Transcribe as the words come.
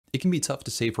It can be tough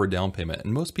to save for a down payment,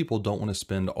 and most people don't want to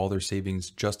spend all their savings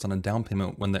just on a down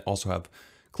payment when they also have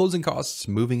closing costs,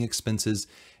 moving expenses,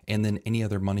 and then any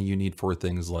other money you need for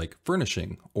things like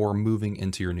furnishing or moving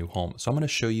into your new home. So I'm going to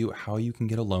show you how you can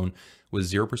get a loan with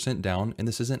 0% down, and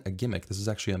this isn't a gimmick. This is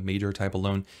actually a major type of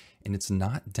loan, and it's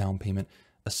not down payment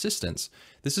assistance.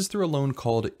 This is through a loan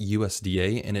called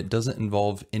USDA, and it doesn't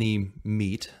involve any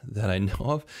meat that I know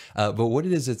of, but what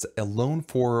it is, it's a loan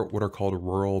for what are called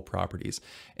rural properties.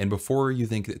 And before you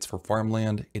think it's for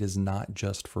farmland, it is not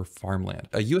just for farmland.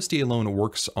 A USDA loan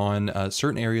works on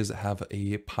certain areas that have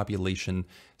a population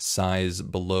size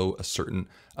below a certain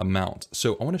amount.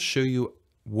 So I want to show you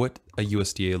what a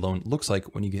USDA loan looks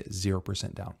like when you get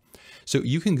 0% down. So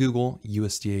you can Google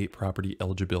USDA property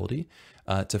eligibility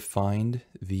to find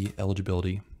the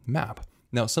eligibility map.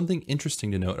 Now, something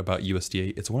interesting to note about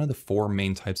USDA, it's one of the 4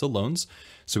 main types of loans.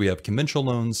 So we have conventional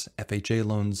loans, FHA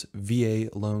loans, VA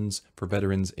loans for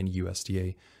veterans, and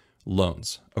USDA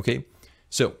loans. Okay,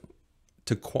 so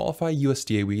to qualify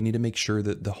USDA, we need to make sure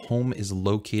that the home is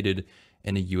located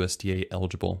in a USDA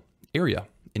eligible area.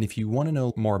 And if you want to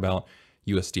know more about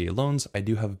USDA loans, I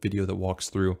do have a video that walks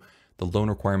through the loan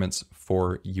requirements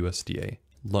for USDA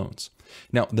loans.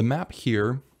 Now, the map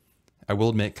here, I will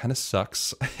admit, kind of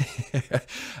sucks.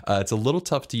 It's a little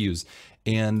tough to use.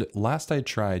 And last I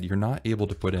tried, you're not able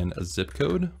to put in a zip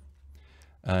code.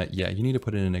 Yeah, you need to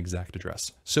put in an exact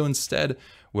address. So instead,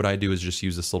 what I do is just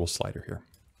use this little slider here.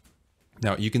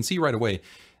 Now, you can see right away,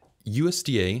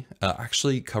 USDA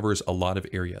actually covers a lot of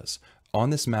areas.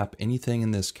 On this map, anything in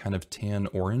this kind of tan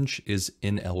orange is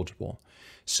ineligible.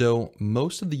 So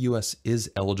most of the US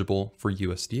is eligible for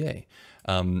USDA.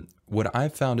 What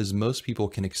I've found is most people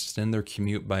can extend their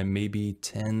commute by maybe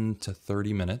 10 to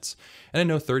 30 minutes. And I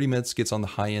know 30 minutes gets on the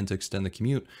high end to extend the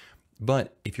commute,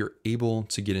 but if you're able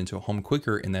to get into a home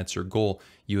quicker and that's your goal,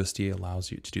 USDA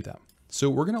allows you to do that. So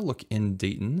we're gonna look in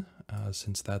Dayton,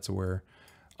 since that's where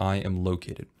I am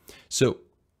located. So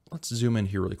let's zoom in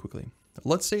here really quickly.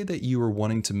 Let's say that you are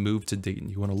wanting to move to Dayton.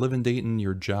 You want to live in Dayton.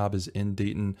 Your job is in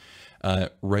Dayton,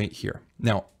 right here.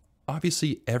 Now,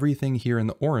 obviously, everything here in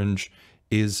the orange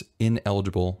is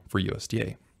ineligible for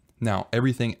USDA. Now,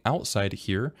 everything outside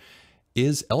here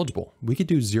is eligible. We could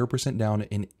do 0% down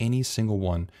in any single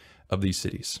one of these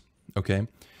cities. Okay.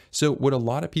 So what a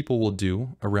lot of people will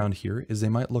do around here is they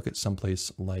might look at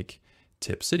someplace like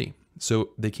Tip City. So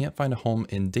they can't find a home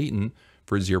in Dayton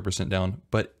for 0% down,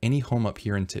 but any home up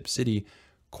here in Tip City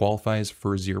qualifies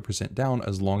for 0% down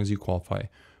as long as you qualify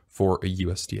for a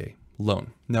USDA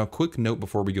loan. Now, a quick note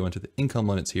before we go into the income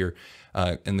limits here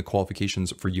and the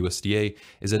qualifications for USDA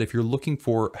is that if you're looking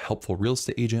for a helpful real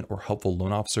estate agent or helpful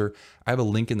loan officer, I have a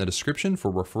link in the description for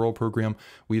a referral program.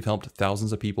 We've helped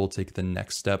thousands of people take the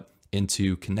next step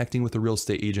into connecting with a real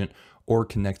estate agent or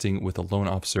connecting with a loan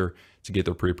officer to get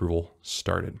their pre-approval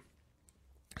started.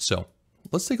 So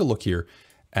let's take a look here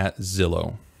at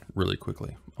Zillow really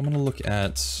quickly. I'm going to look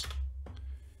at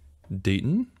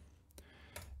Dayton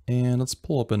and let's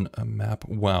pull up a map.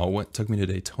 Wow, what took me to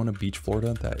Daytona Beach,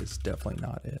 Florida? That is definitely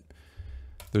not it.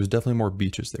 There's definitely more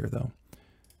beaches there though.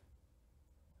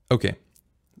 Okay,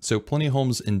 so plenty of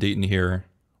homes in Dayton here.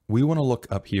 We want to look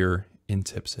up here in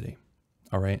Tip City.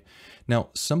 All right. Now,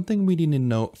 something we need to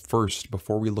know first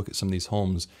before we look at some of these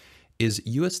homes is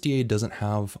USDA doesn't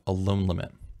have a loan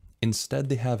limit. Instead,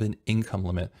 they have an income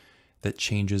limit that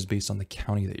changes based on the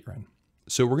county that you're in.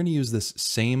 So we're going to use this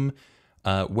same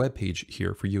web page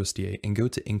here for USDA and go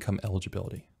to income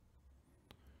eligibility.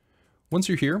 Once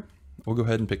you're here, we'll go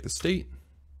ahead and pick the state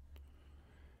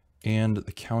and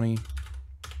the county.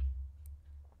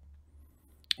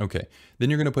 Okay,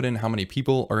 then you're going to put in how many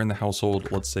people are in the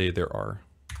household. Let's say there are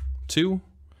 2,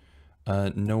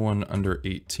 no one under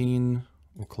 18.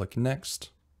 We'll click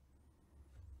next.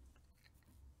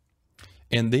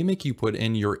 And they make you put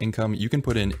in your income. You can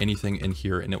put in anything in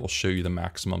here and it will show you the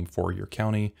maximum for your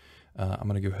county. I'm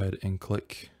going to go ahead and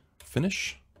click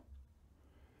finish.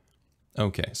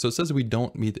 Okay, so it says we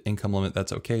don't meet the income limit.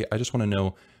 That's okay. I just want to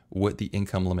know what the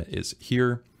income limit is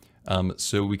here.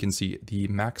 So we can see the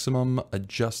maximum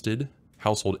adjusted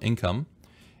household income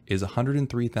is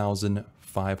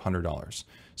 $103,500.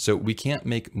 So we can't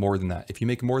make more than that. If you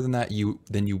make more than that,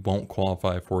 then you won't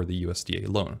qualify for the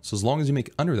USDA loan. So as long as you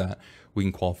make under that, we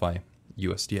can qualify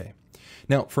USDA.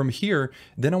 Now from here,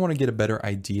 then I want to get a better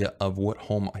idea of what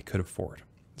home I could afford.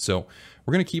 So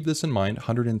we're going to keep this in mind,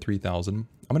 103,000. I'm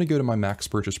going to go to my max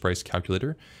purchase price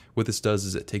calculator. What this does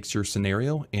is it takes your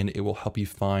scenario and it will help you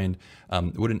find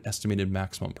what an estimated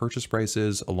maximum purchase price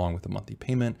is, along with the monthly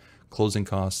payment, closing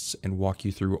costs, and walk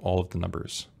you through all of the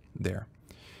numbers there.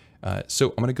 So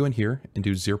I'm going to go in here and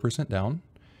do 0% down.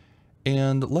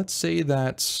 And let's say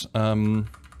that,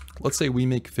 let's say we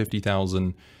make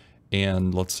 50,000,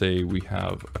 and let's say we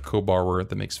have a co-borrower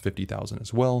that makes 50,000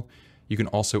 as well. You can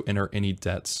also enter any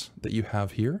debts that you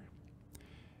have here.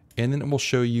 And then it will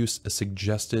show you a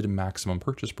suggested maximum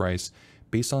purchase price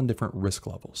based on different risk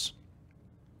levels.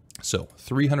 So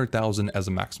 300,000 as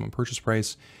a maximum purchase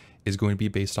price is going to be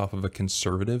based off of a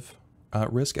conservative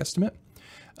risk estimate.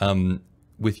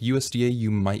 With USDA, you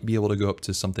might be able to go up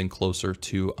to something closer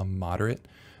to a moderate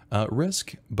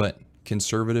risk, but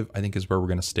conservative, I think, is where we're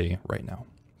going to stay right now.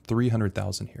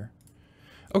 300,000 here.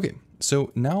 Okay,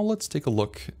 so now let's take a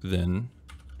look then.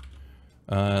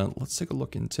 Let's take a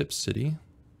look in Tip City.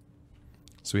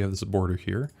 So we have this border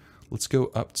here. Let's go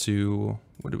up to,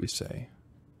 what did we say?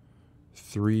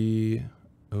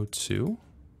 302.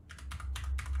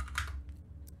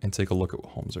 And take a look at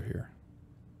what homes are here.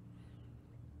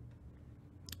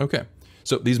 Okay,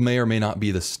 so these may or may not be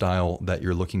the style that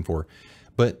you're looking for,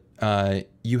 but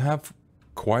you have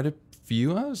quite a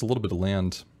few. There's a little bit of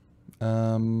land.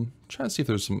 Trying to see if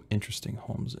there's some interesting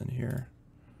homes in here.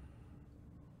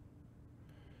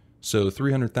 So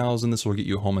 300,000, this will get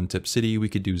you a home in Tip City. We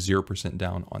could do 0%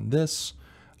 down on this.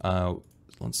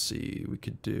 Let's see, we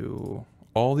could do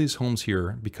all these homes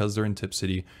here, because they're in Tip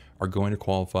City, are going to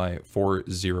qualify for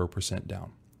 0%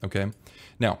 down. Okay,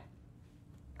 now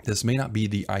this may not be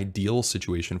the ideal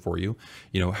situation for you,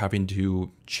 having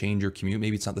to change your commute.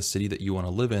 Maybe it's not the city that you want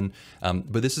to live in,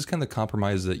 but this is kind of the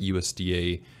compromise that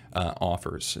USDA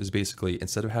offers, is basically,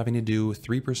 instead of having to do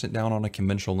 3% down on a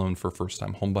conventional loan for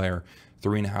first-time homebuyer,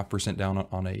 3.5% down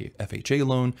on a FHA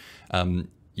loan,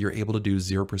 you're able to do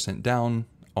 0% down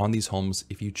on these homes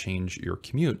if you change your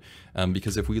commute.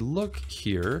 Because if we look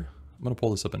here, I'm going to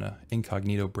pull this up in an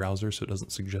incognito browser so it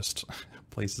doesn't suggest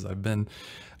places I've been.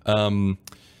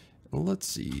 Let's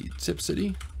see, Tip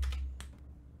City,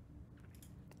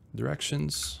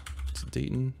 directions to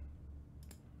Dayton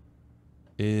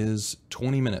is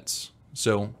 20 minutes.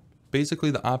 So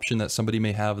basically the option that somebody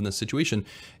may have in this situation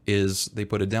is they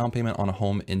put a down payment on a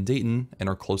home in Dayton and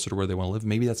are closer to where they want to live.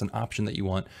 Maybe that's an option that you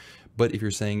want. But if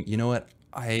you're saying, you know what,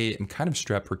 I am kind of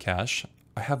strapped for cash,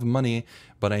 I have money,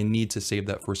 but I need to save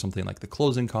that for something like the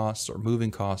closing costs or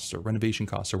moving costs or renovation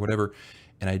costs or whatever,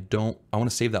 and I want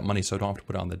to save that money so I don't have to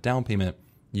put it on the down payment,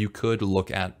 you could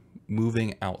look at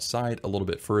moving outside a little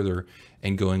bit further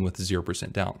and going with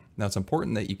 0% down. Now, it's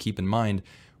important that you keep in mind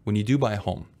when you do buy a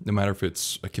home, no matter if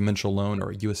it's a conventional loan or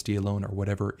a USDA loan or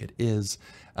whatever it is,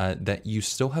 that you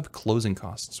still have closing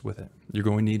costs with it. You're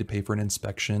going to need to pay for an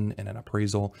inspection and an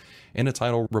appraisal and a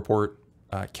title report,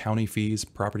 county fees,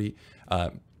 property,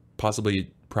 possibly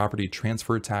property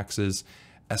transfer taxes,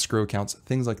 escrow accounts,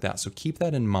 things like that. So keep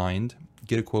that in mind.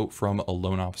 Get a quote from a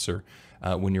loan officer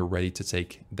when you're ready to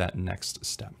take that next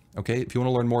step. Okay, if you want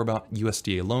to learn more about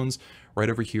USDA loans, right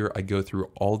over here, I go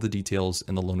through all the details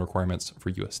and the loan requirements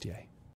for USDA.